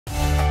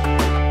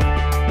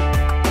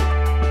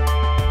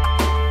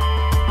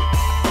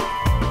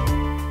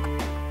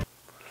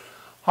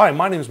Hi,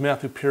 my name is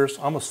Matthew Pierce.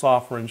 I'm a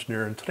software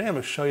engineer, and today I'm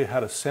going to show you how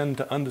to send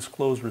to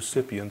undisclosed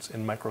recipients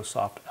in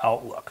Microsoft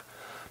Outlook.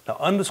 Now,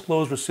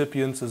 undisclosed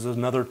recipients is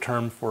another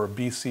term for a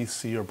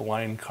BCC or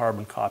blind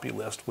carbon copy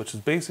list, which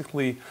is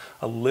basically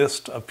a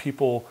list of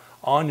people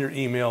on your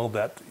email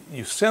that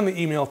you send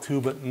the email to,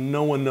 but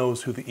no one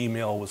knows who the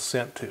email was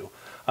sent to.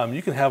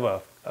 You can have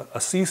a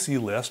CC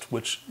list,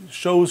 which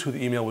shows who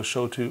the email was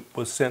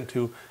sent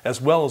to, as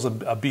well as a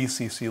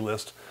BCC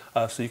list,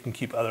 so you can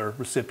keep other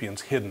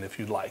recipients hidden if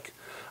you'd like.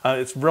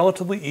 It's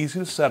relatively easy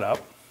to set up.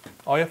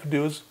 All you have to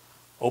do is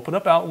open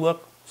up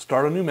Outlook,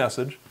 start a new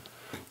message.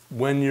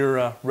 When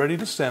you're ready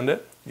to send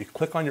it, you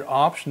click on your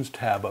Options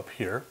tab up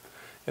here,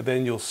 and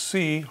then you'll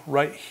see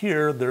right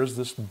here there's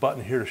this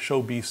button here to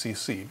show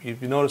BCC.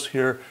 If you notice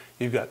here,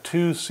 you've got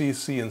to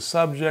CC in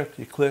subject.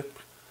 You click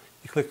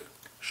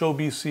Show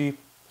BCC,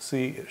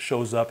 it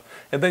shows up,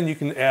 and then you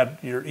can add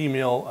your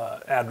email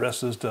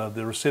addresses to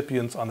the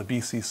recipients on the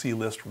BCC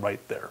list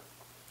right there.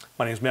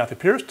 My name is Matthew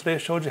Pierce. Today I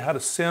showed you how to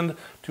send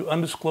to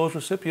undisclosed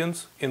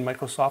recipients in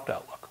Microsoft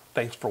Outlook.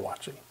 Thanks for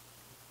watching.